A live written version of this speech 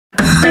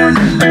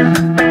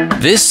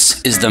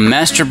This is the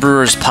Master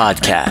Brewers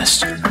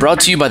Podcast,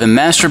 brought to you by the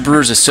Master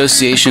Brewers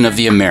Association of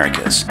the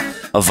Americas,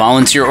 a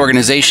volunteer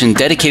organization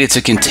dedicated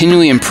to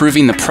continually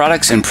improving the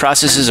products and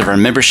processes of our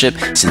membership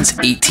since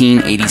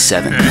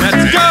 1887.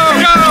 Let's go!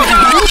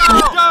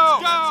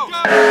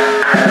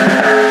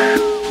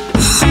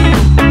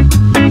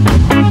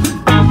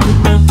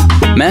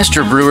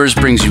 Master Brewers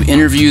brings you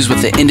interviews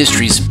with the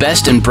industry's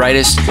best and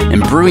brightest in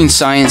brewing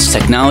science,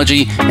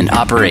 technology, and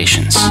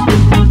operations.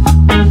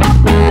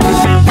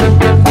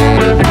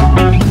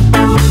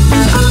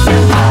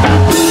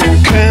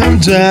 Calm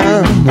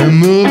down, I'm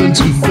moving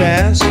too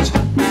fast.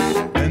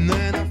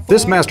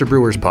 This Master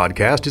Brewers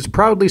podcast is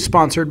proudly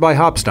sponsored by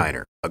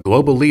Hopsteiner, a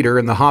global leader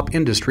in the hop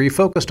industry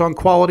focused on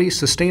quality,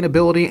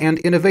 sustainability, and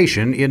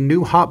innovation in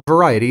new hop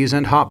varieties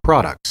and hop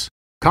products.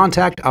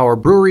 Contact our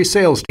brewery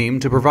sales team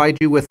to provide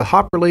you with the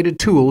hop-related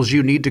tools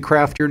you need to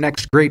craft your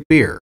next great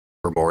beer.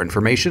 For more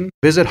information,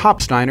 visit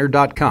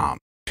hopsteiner.com.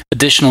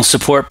 Additional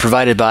support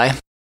provided by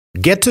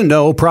Get to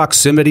know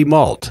Proximity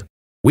Malt.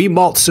 We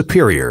malt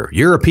superior,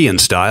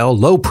 European-style,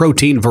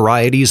 low-protein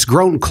varieties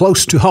grown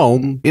close to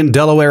home in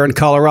Delaware and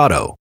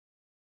Colorado.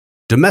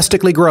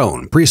 Domestically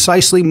grown,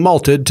 precisely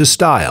malted to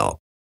style.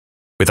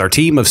 With our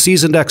team of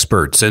seasoned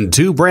experts and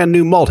 2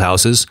 brand-new malt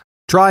houses,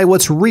 try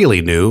what's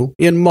really new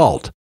in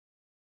malt.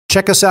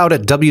 Check us out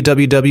at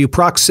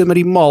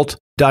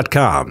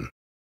www.proximitymalt.com.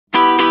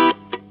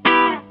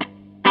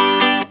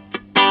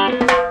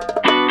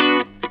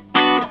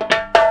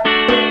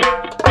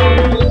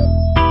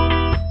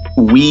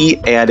 We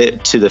add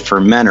it to the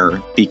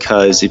fermenter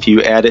because if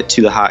you add it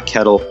to the hot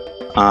kettle,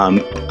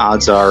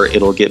 odds are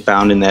it'll get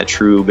bound in that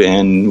trube,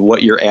 and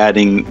what you're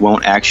adding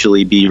won't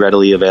actually be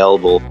readily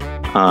available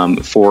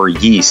for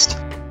yeast.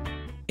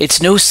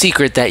 It's no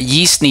secret that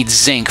yeast needs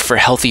zinc for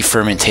healthy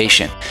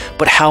fermentation.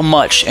 But how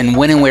much and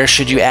when and where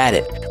should you add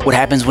it? What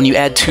happens when you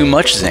add too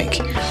much zinc?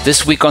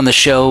 This week on the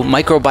show,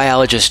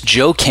 microbiologist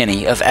Joe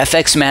Kinney of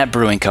FX Matt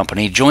Brewing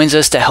Company joins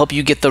us to help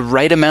you get the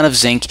right amount of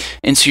zinc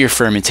into your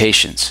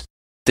fermentations.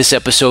 This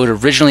episode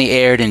originally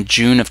aired in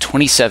June of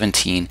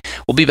 2017.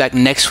 We'll be back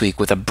next week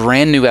with a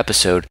brand new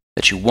episode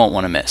that you won't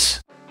want to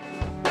miss.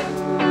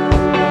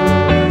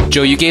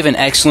 Joe, you gave an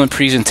excellent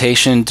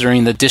presentation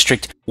during the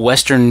District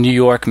Western New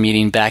York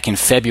meeting back in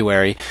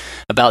February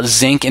about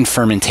zinc and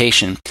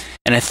fermentation,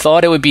 and I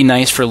thought it would be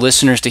nice for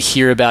listeners to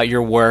hear about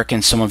your work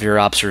and some of your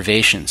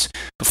observations.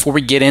 Before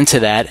we get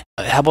into that,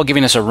 how about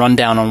giving us a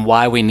rundown on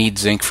why we need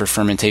zinc for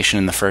fermentation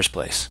in the first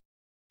place?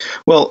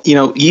 Well,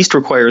 yeast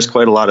requires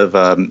quite a lot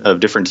of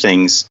different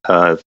things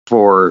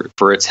for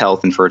its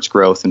health and for its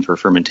growth and for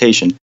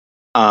fermentation.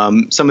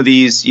 Some of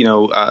these,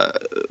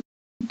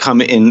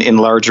 come in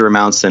larger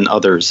amounts than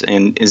others.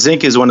 And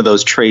zinc is one of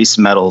those trace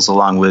metals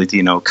along with,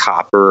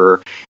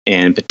 copper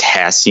and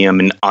potassium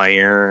and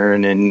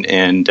iron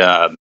and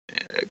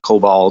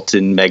cobalt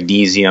and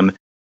magnesium,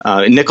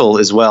 nickel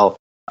as well,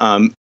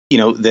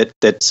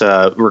 that's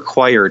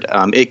required.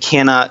 It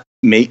cannot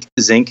make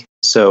zinc,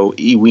 so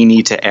we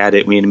need to add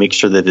it. We need to make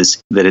sure that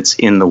it's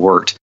in the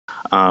wort.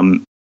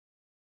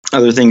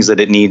 Other things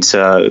that it needs,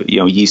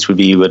 yeast would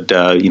be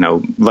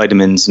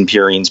vitamins and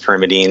purines,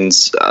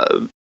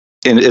 pyrimidines,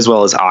 and as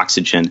well as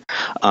oxygen,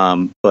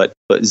 but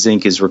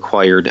zinc is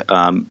required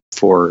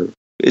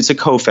it's a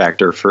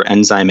cofactor for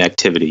enzyme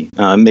activity,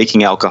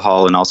 making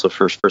alcohol and also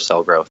for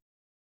cell growth.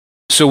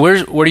 So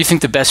where do you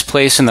think the best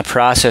place in the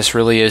process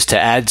really is to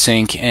add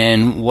zinc,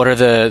 and what are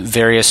the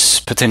various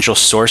potential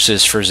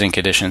sources for zinc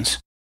additions?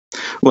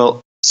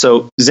 Well,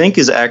 so zinc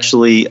is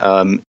actually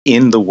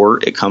in the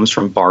wort. It comes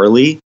from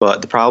barley,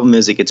 but the problem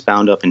is it gets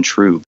bound up in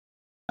trube.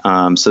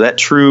 So that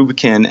trube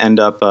can end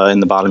up in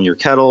the bottom of your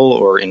kettle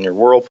or in your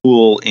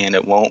whirlpool, and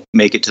it won't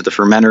make it to the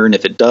fermenter. And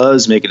if it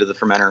does make it to the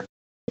fermenter,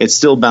 it's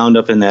still bound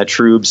up in that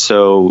trube,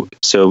 so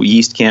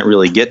yeast can't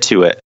really get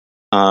to it.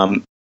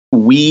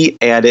 We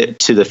add it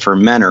to the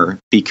fermenter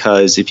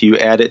because if you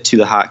add it to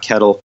the hot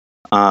kettle,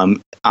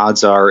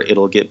 odds are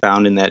it'll get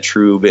bound in that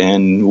trube,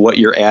 and what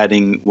you're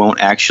adding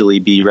won't actually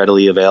be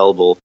readily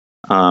available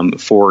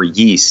for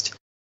yeast.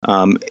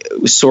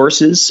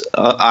 Sources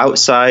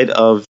outside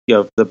of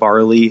the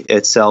barley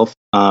itself,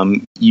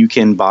 you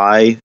can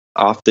buy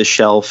off the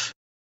shelf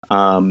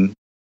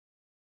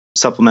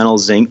supplemental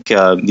zinc,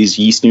 these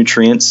yeast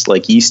nutrients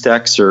like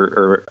Yeastex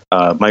or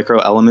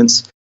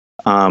microelements,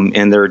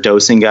 and there are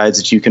dosing guides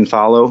that you can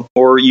follow,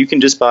 or you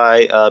can just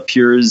buy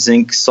pure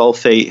zinc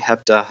sulfate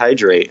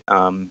heptahydrate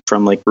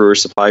from like Brewer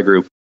Supply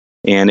Group,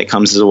 and it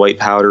comes as a white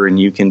powder, and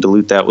you can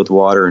dilute that with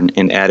water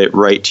and add it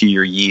right to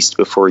your yeast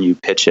before you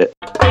pitch it.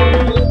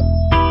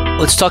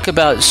 Let's talk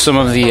about some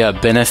of the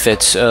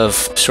benefits of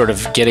sort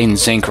of getting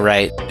zinc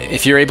right.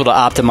 If you're able to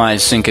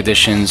optimize zinc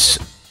additions,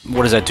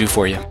 what does that do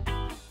for you?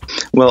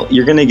 Well,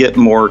 you're going to get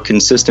more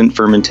consistent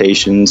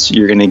fermentations.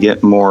 You're going to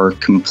get more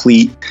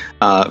complete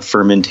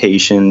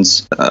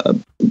fermentations,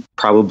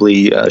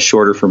 probably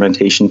shorter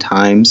fermentation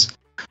times.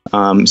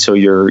 So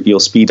you'll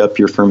speed up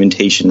your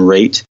fermentation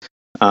rate.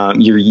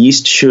 Your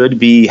yeast should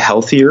be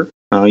healthier.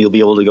 You'll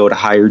be able to go to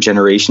higher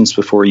generations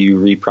before you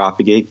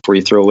repropagate, before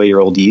you throw away your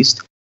old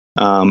yeast.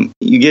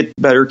 you get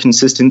better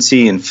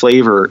consistency and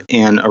flavor.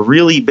 And a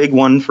really big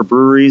one for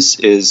breweries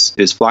is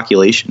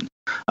flocculation.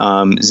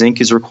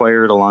 Zinc is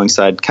required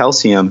alongside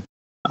calcium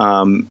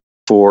for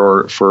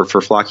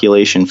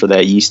flocculation, for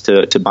that yeast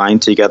to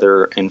bind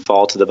together and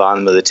fall to the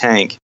bottom of the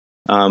tank,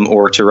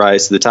 or to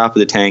rise to the top of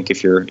the tank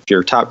if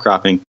you're top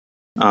cropping.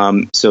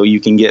 So you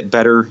can get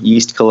better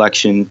yeast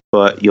collection,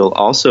 but you'll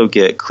also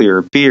get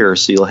clearer beer,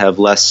 so you'll have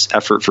less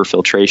effort for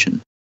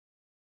filtration.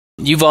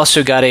 You've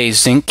also got a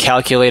zinc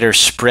calculator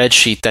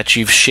spreadsheet that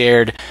you've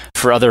shared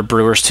for other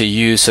brewers to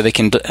use so they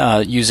can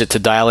use it to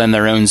dial in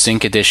their own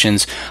zinc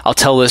additions. I'll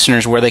tell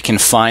listeners where they can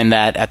find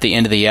that at the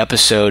end of the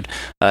episode,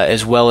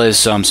 as well as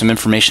some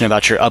information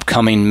about your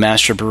upcoming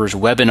Master Brewers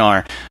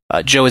webinar.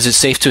 Joe, is it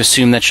safe to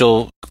assume that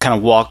you'll kind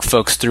of walk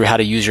folks through how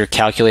to use your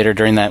calculator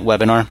during that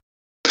webinar?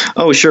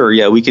 Oh, sure.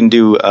 Yeah, we can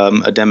do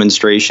a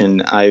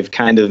demonstration. I've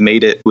kind of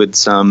made it with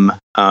some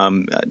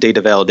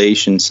data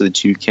validation so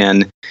that you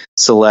can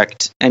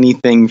select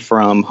anything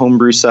from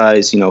homebrew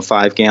size,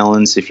 5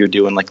 gallons if you're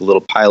doing like a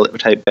little pilot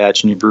type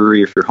batch in your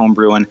brewery, if you're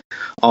homebrewing,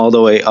 all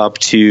the way up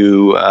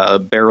to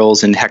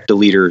barrels and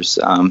hectoliters.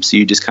 So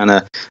you just kind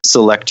of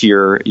select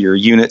your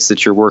units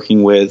that you're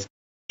working with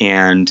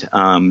and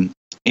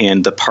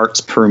the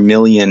parts per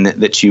million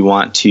that you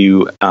want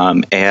to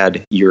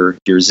add your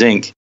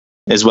zinc,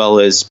 as well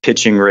as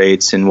pitching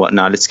rates and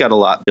whatnot. It's got a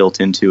lot built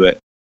into it.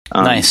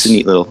 Nice. It's a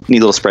neat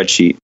little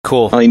spreadsheet.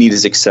 Cool. All you need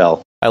is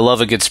Excel. I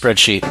love a good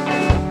spreadsheet.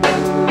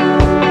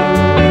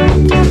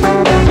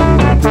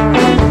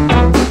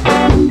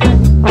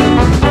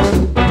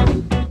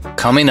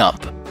 Coming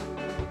up.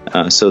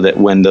 So that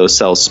when those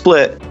cells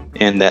split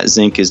and that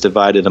zinc is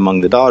divided among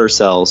the daughter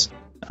cells,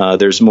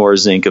 there's more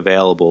zinc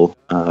available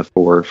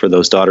for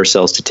those daughter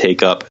cells to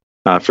take up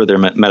for their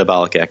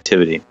metabolic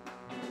activity.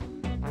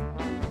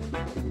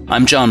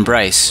 I'm John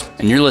Bryce,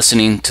 and you're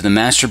listening to the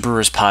Master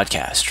Brewers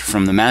podcast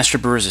from the Master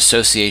Brewers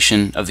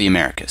Association of the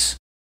Americas.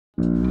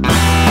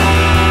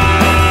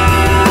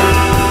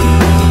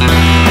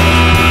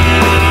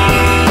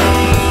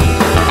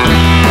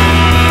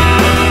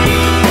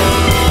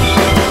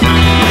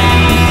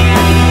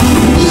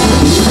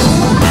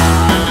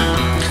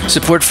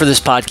 Support for this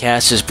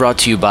podcast is brought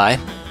to you by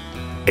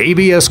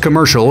ABS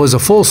Commercial is a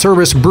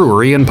full-service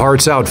brewery and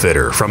parts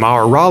outfitter. From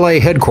our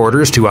Raleigh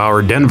headquarters to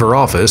our Denver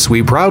office,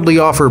 we proudly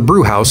offer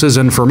brew houses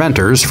and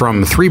fermenters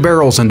from 3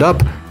 barrels and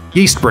up,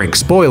 yeast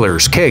brinks,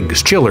 boilers,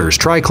 kegs, chillers,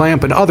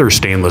 tri-clamp, and other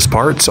stainless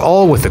parts,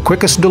 all with the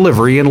quickest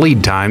delivery and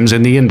lead times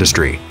in the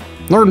industry.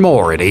 Learn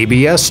more at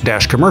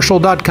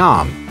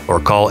abs-commercial.com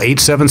or call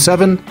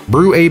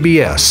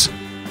 877-BREW-ABS.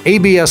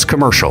 ABS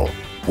Commercial.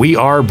 We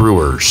are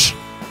brewers.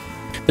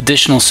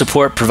 additional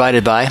support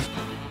provided by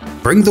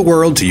Bring the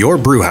world to your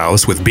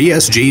brewhouse with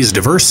BSG's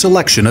diverse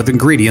selection of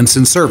ingredients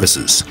and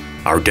services.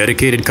 Our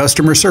dedicated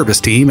customer service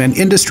team and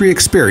industry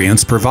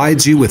experience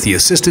provides you with the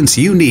assistance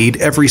you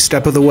need every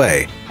step of the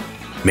way.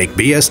 Make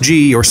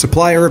BSG your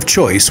supplier of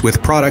choice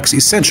with products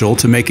essential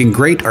to making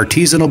great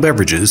artisanal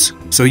beverages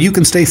so you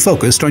can stay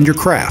focused on your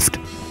craft.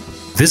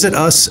 Visit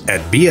us at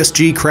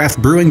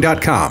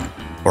bsgcraftbrewing.com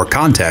or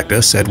contact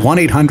us at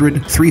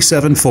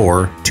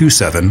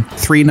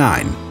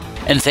 1-800-374-2739.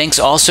 And thanks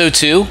also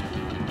to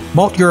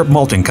Malt Europe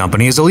Malting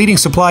Company is a leading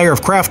supplier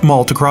of craft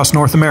malt across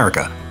North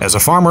America. As a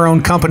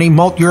farmer-owned company,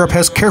 Malt Europe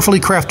has carefully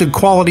crafted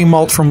quality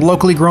malt from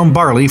locally grown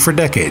barley for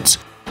decades.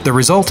 The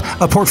result?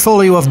 A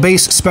portfolio of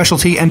base,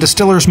 specialty, and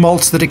distillers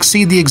malts that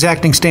exceed the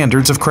exacting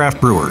standards of craft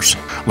brewers.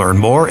 Learn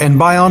more and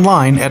buy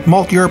online at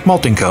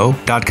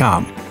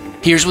malteuropemaltingco.com.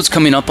 Here's what's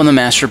coming up on the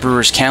Master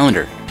Brewers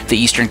calendar. The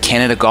Eastern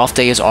Canada Golf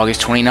Day is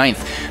August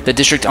 29th. The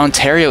District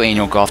Ontario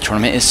Annual Golf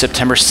Tournament is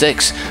September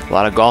 6th. A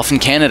lot of golf in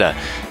Canada.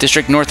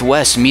 District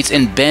Northwest meets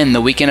in Bend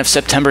the weekend of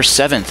September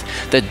 7th.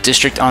 The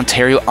District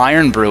Ontario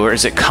Iron Brewer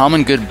is at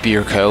Common Good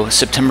Beer Co.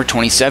 September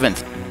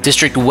 27th.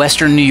 District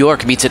Western New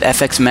York meets at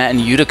FX Matt in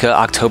Utica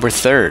October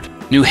 3rd.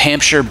 New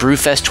Hampshire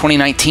Brewfest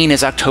 2019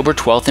 is October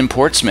 12th in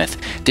Portsmouth.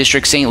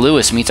 District St.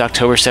 Louis meets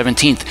October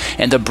 17th.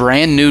 And the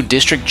brand new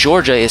District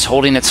Georgia is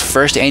holding its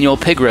first annual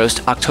pig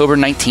roast October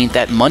 19th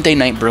at Monday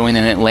Night Brewing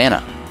in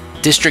Atlanta.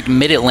 District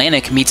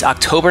Mid-Atlantic meets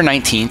October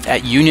 19th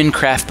at Union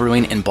Craft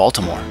Brewing in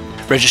Baltimore.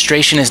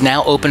 Registration is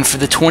now open for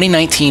the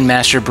 2019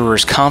 Master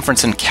Brewers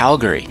Conference in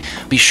Calgary.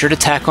 Be sure to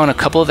tack on a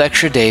couple of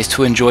extra days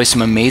to enjoy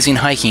some amazing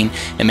hiking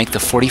and make the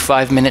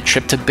 45-minute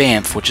trip to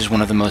Banff, which is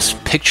one of the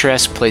most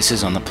picturesque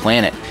places on the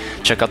planet.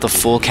 Check out the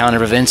full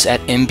calendar of events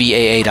at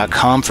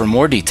mbaa.com for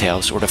more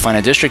details or to find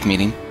a district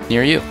meeting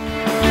near you.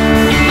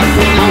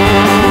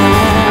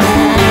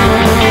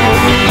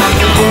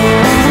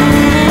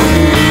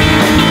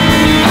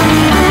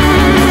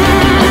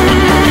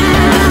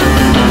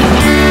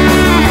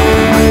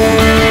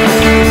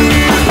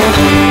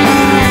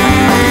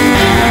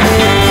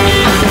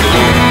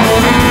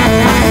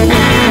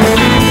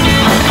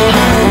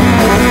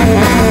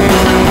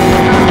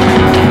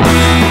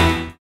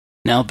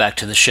 Now back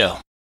to the show.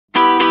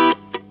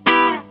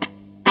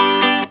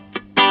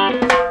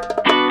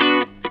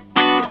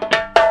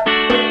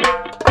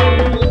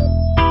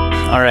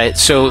 All right.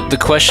 So the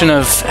question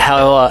of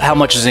how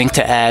much zinc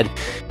to add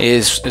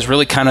is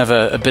really kind of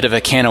a bit of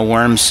a can of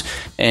worms,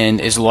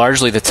 and is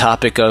largely the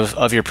topic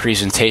of your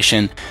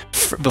presentation.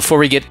 Before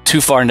we get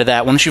too far into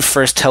that, why don't you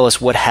first tell us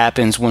what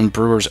happens when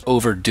brewers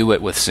overdo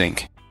it with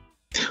zinc?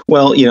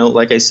 Well,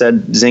 like I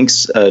said,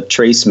 zinc's a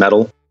trace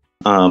metal.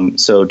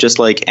 So just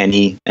like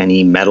any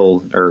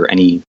metal or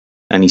any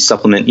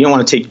supplement, you don't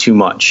want to take too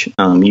much.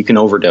 You can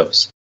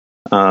overdose.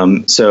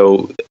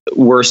 So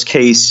worst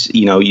case,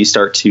 you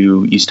start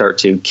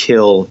to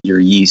kill your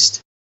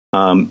yeast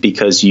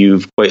because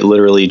you've quite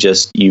literally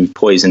you've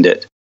poisoned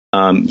it.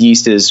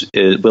 Yeast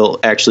will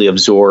actually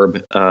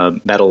absorb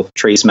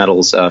trace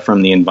metals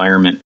from the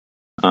environment.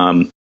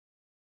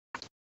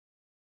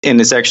 And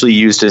it's actually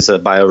used as a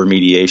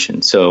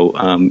bioremediation.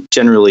 So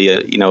generally,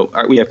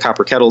 we have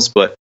copper kettles,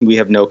 but we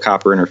have no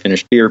copper in our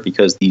finished beer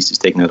because the yeast has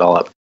taken it all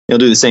up. You'll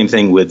do the same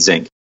thing with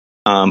zinc.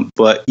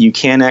 But you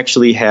can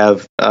actually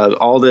have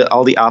all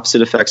the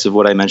opposite effects of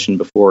what I mentioned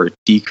before: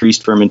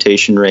 decreased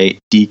fermentation rate,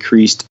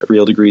 decreased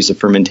real degrees of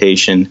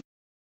fermentation,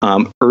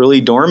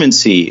 early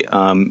dormancy.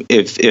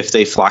 If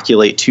they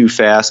flocculate too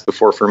fast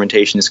before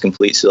fermentation is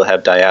complete, so they'll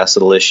have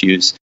diacetyl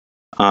issues.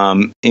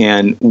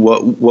 And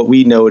what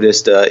we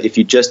noticed, if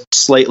you just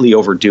slightly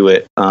overdo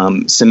it,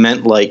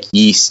 cement-like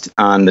yeast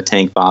on the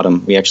tank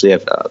bottom. We actually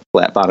have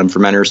flat bottom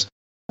fermenters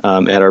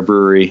at our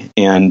brewery,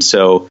 and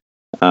so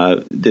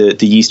the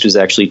yeast was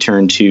actually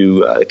turned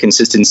to a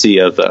consistency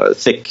of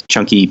thick,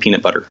 chunky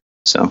peanut butter.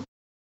 So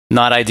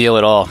not ideal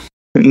at all.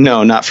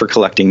 No, not for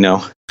collecting.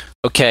 No.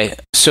 Okay,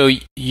 so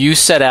you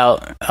set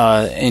out,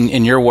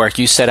 in your work,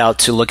 you set out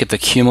to look at the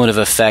cumulative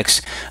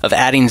effects of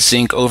adding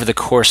zinc over the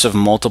course of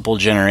multiple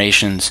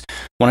generations.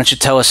 Why don't you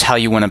tell us how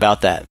you went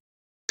about that?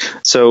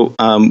 So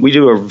we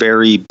do a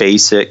very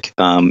basic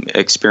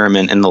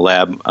experiment in the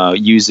lab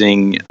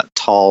using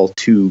tall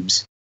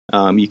tubes.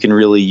 You can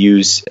really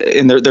use,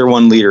 and they're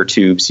 1 liter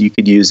tubes. You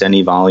could use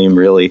any volume,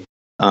 really.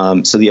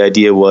 So the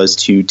idea was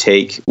to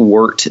take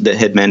wort that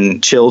had been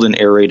chilled and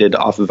aerated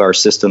off of our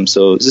system.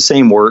 So it's the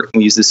same wort.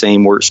 We used the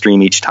same wort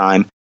stream each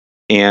time.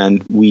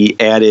 And we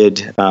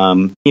added,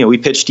 we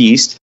pitched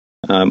yeast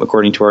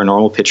according to our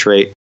normal pitch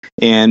rate.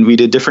 And we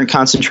did different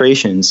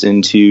concentrations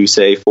into,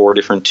 say, 4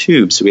 different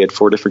tubes. So we had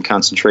 4 different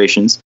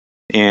concentrations.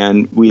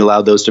 And we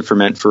allowed those to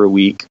ferment for a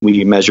week.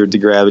 We measured the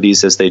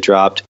gravities as they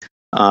dropped.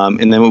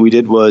 And then what we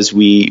did was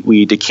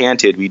we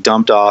decanted. We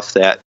dumped off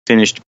that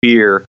finished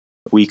beer.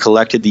 We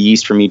collected the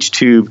yeast from each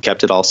tube,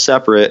 kept it all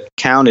separate,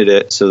 counted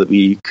it so that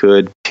we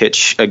could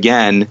pitch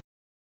again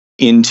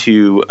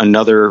into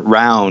another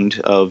round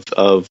of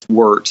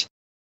wort,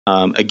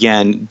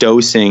 again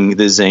dosing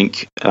the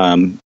zinc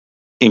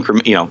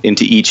increment,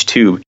 into each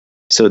tube,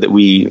 so that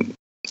we,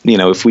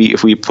 if we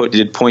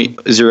did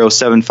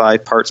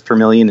 0.075 parts per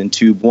million in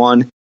tube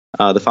 1,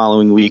 the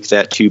following week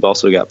that tube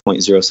also got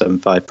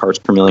 0.075 parts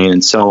per million,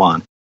 and so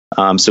on.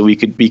 So we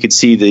could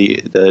see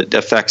the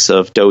effects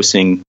of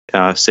dosing,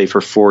 say,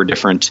 for 4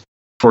 different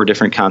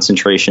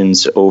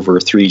concentrations over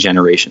 3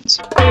 generations.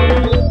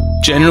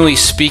 Generally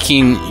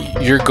speaking,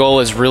 your goal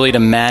is really to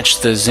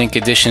match the zinc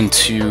addition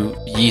to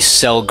yeast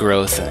cell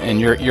growth,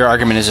 and your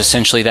argument is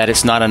essentially that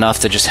it's not enough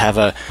to just have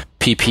a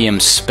ppm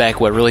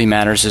spec. What really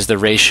matters is the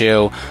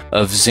ratio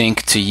of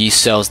zinc to yeast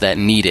cells that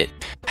need it.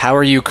 How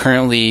are you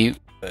currently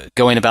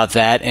going about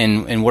that,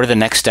 and what are the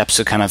next steps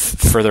to kind of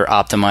further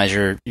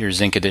optimize your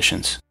zinc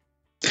additions?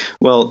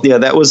 Well, yeah,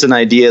 that was an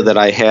idea that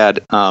I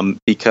had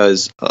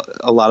because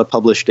a lot of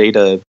published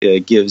data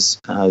gives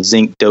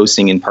zinc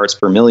dosing in parts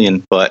per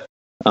million, but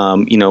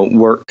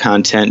wort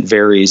content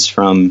varies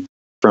from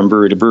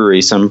brewery to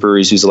brewery. Some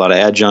breweries use a lot of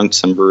adjunct,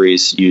 some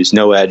breweries use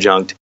no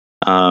adjunct,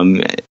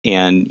 and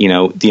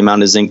the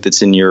amount of zinc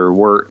that's in your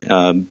wort,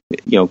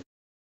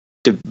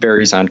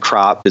 varies on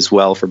crop as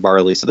well for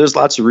barley. So there's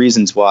lots of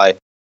reasons why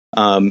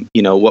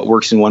what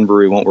works in one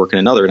brewery won't work in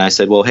another. And I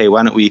said, well, hey,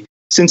 why don't we?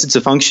 Since it's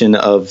a function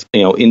of,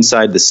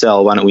 inside the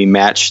cell, why don't we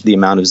match the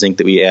amount of zinc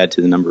that we add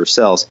to the number of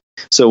cells?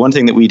 So one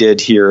thing that we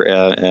did here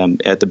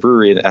at the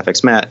brewery at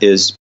FX Mat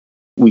is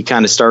we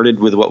kind of started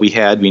with what we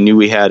had. We knew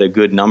we had a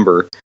good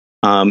number.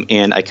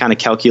 And I kind of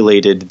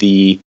calculated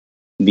the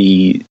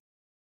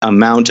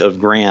amount of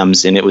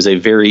grams, and it was a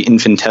very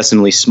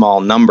infinitesimally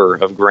small number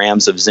of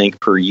grams of zinc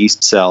per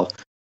yeast cell.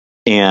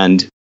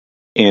 And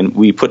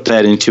we put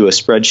that into a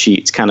spreadsheet.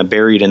 It's kind of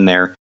buried in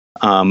there.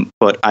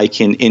 But I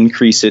can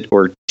increase it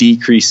or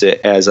decrease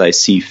it as I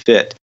see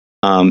fit.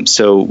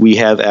 So we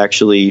have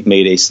actually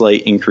made a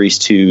slight increase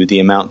to the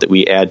amount that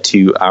we add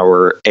to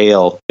our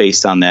ale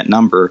based on that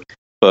number,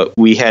 but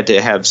we had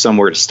to have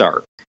somewhere to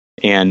start.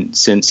 And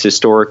since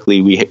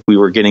historically we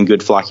were getting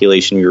good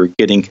flocculation, we were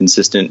getting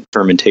consistent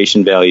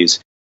fermentation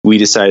values, we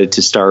decided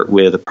to start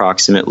with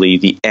approximately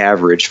the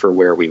average for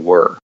where we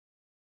were.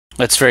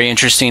 That's very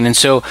interesting. And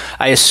so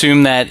I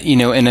assume that,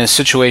 in a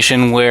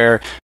situation where,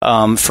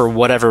 for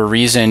whatever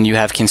reason, you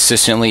have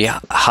consistently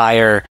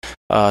higher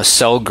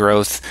cell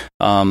growth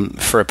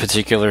for a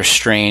particular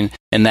strain,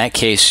 in that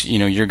case,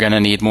 you're going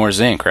to need more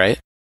zinc, right?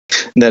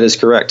 That is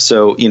correct.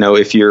 So,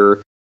 if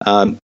you're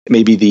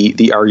maybe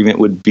the argument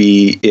would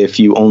be if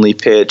you only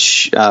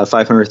pitch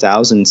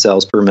 500,000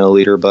 cells per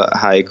milliliter, but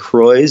high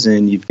Croix,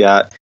 and you've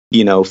got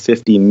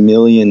 50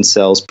 million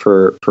cells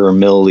per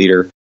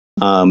milliliter,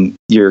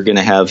 you're going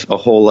to have a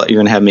whole lot. You're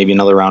going to have maybe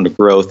another round of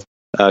growth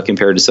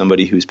compared to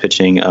somebody who's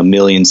pitching 1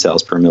 million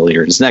cells per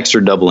milliliter. It's an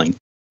extra doubling.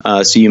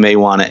 So you may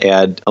want to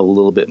add a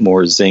little bit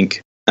more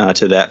zinc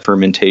to that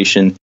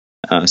fermentation,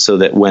 so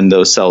that when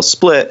those cells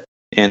split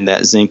and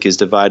that zinc is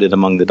divided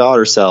among the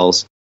daughter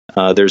cells,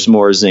 there's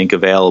more zinc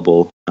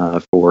available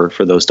for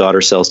those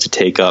daughter cells to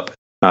take up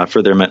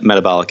for their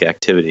metabolic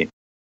activity.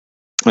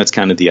 That's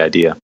kind of the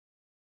idea.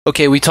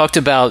 Okay, we talked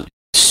about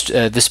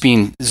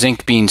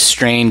zinc being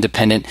strain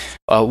dependent.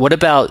 What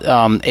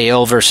about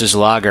ale versus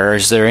lager?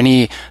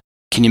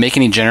 Can you make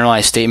any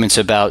generalized statements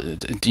about,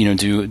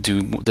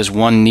 does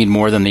one need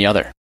more than the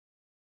other?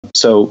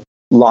 So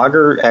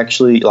lager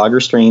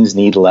strains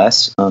need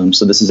less.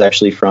 So this is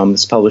actually from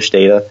this published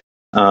data.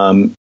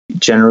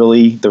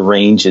 Generally, the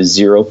range is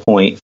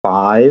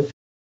 0.05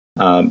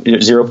 to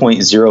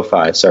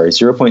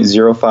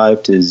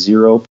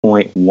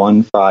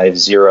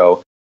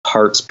 0.150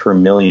 parts per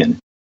million.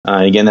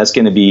 Again, that's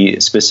going to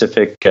be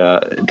specific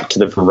to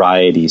the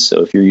variety.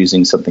 So if you're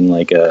using something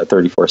like a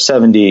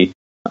 3470,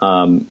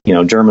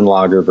 German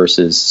lager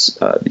versus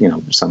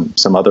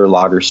some other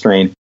lager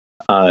strain,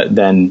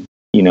 then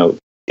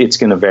it's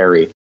going to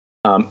vary.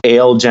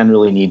 Ale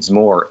generally needs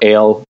more.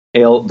 Ale,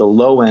 the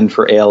low end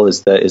for ale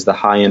is the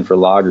high end for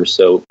lager,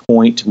 so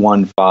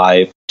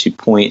 0.15 to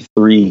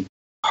 0.3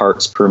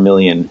 parts per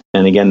million.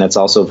 And again, that's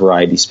also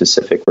variety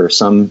specific, where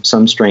some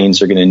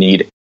strains are going to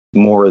need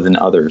more than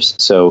others.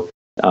 So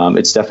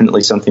it's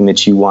definitely something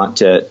that you want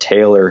to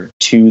tailor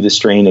to the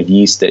strain of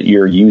yeast that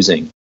you're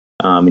using.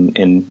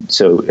 And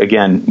so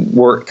again,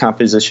 wort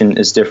composition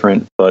is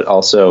different, but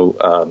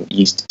also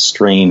yeast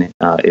strain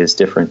is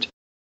different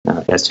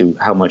as to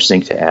how much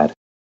zinc to add.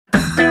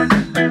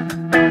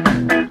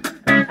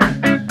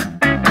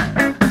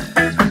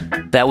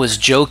 That was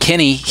Joe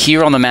Kinney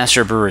here on the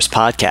Master Brewers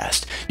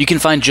podcast. You can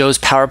find Joe's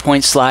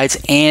PowerPoint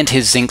slides and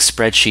his zinc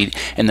spreadsheet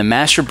in the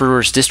Master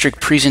Brewers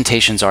District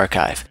Presentations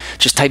archive.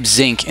 Just type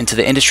zinc into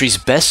the industry's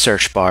best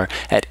search bar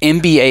at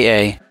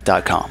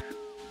mbaa.com.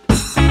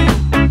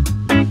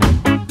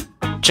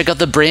 Check out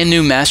the brand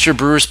new Master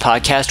Brewers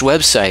podcast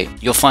website.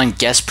 You'll find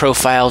guest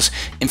profiles,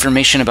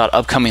 information about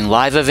upcoming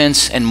live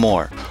events, and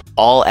more,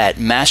 all at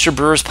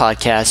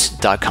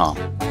masterbrewerspodcast.com.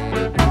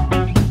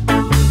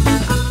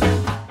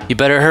 You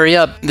better hurry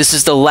up. This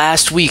is the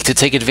last week to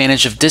take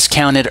advantage of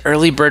discounted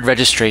early bird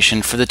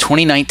registration for the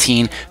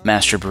 2019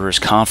 Master Brewers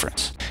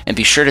Conference. And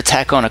be sure to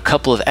tack on a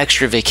couple of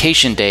extra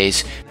vacation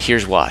days.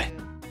 Here's why.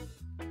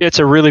 It's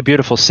a really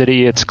beautiful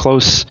city. It's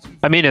close.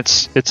 I mean,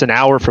 it's an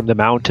hour from the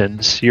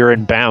mountains. You're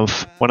in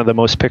Banff, one of the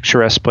most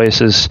picturesque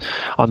places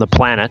on the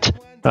planet,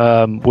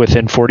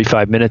 within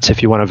 45 minutes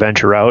if you want to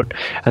venture out.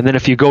 And then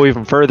if you go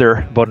even further,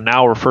 about an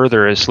hour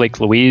further, is Lake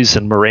Louise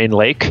and Moraine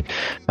Lake,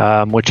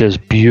 which is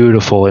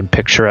beautiful and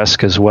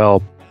picturesque as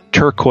well.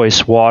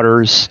 Turquoise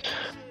waters,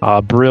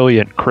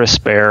 brilliant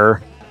crisp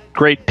air,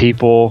 great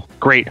people,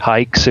 great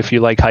hikes if you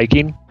like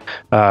hiking.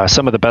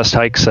 Some of the best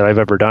hikes that I've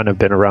ever done have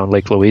been around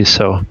Lake Louise.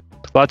 So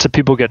lots of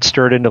people get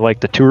stirred into like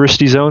the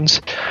touristy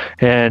zones,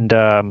 and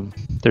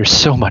there's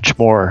so much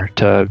more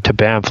to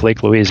Banff,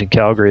 Lake Louise, and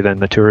Calgary than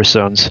the tourist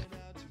zones.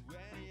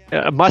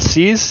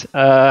 Must-sees.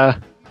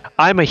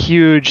 I'm a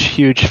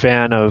huge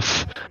fan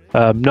of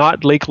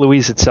not Lake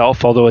Louise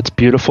itself, although it's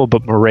beautiful,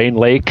 but Moraine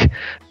Lake,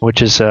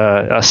 which is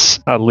a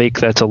lake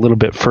that's a little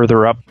bit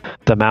further up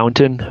the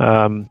mountain.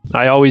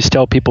 I always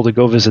tell people to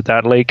go visit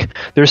that lake.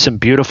 There's some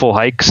beautiful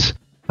hikes.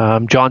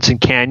 Johnson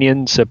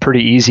Canyon's a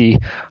pretty easy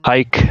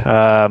hike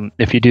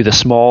if you do the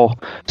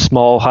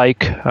small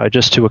hike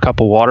just to a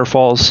couple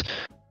waterfalls.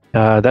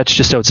 That's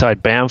just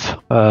outside Banff.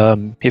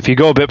 If you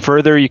go a bit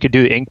further, you could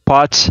do the Ink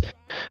Pots,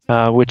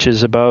 which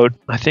is about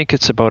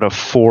a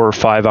 4 or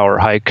 5 hour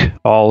hike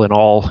all in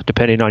all,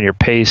 depending on your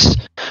pace.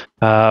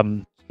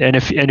 And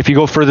if you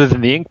go further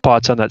than the Ink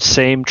Pots on that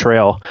same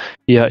trail,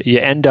 you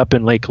end up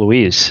in Lake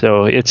Louise.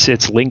 So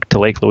it's linked to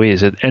Lake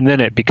Louise, and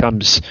then it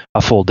becomes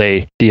a full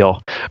day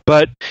deal.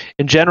 But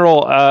in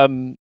general, I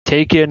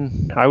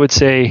would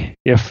say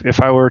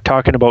if I were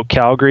talking about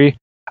Calgary,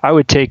 I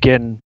would take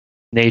in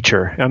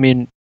nature. I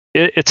mean,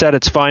 it's at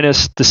its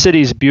finest. The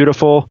city's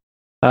beautiful,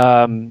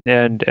 and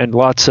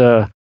lots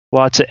of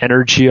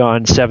energy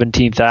on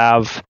 17th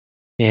Ave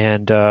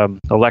and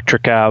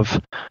Electric Ave.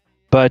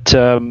 But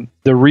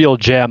the real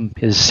gem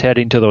is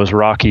heading to those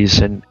Rockies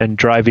and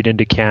driving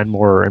into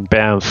Canmore and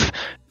Banff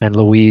and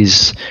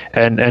Louise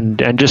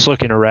and just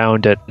looking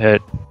around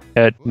at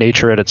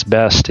nature at its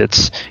best.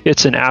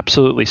 It's an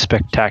absolutely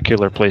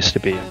spectacular place to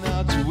be.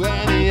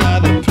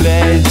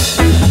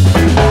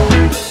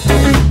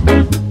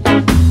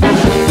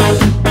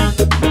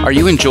 Are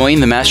you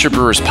enjoying the Master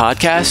Brewers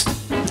podcast?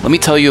 Let me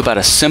tell you about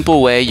a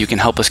simple way you can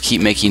help us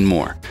keep making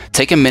more.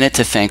 Take a minute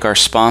to thank our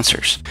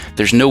sponsors.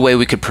 There's no way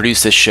we could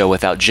produce this show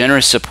without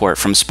generous support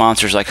from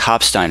sponsors like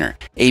Hopsteiner,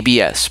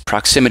 ABS,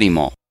 Proximity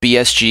Malt,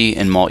 BSG,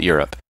 and Malt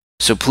Europe.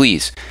 So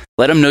please,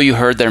 let them know you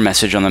heard their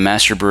message on the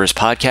Master Brewers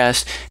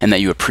podcast and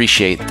that you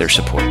appreciate their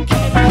support.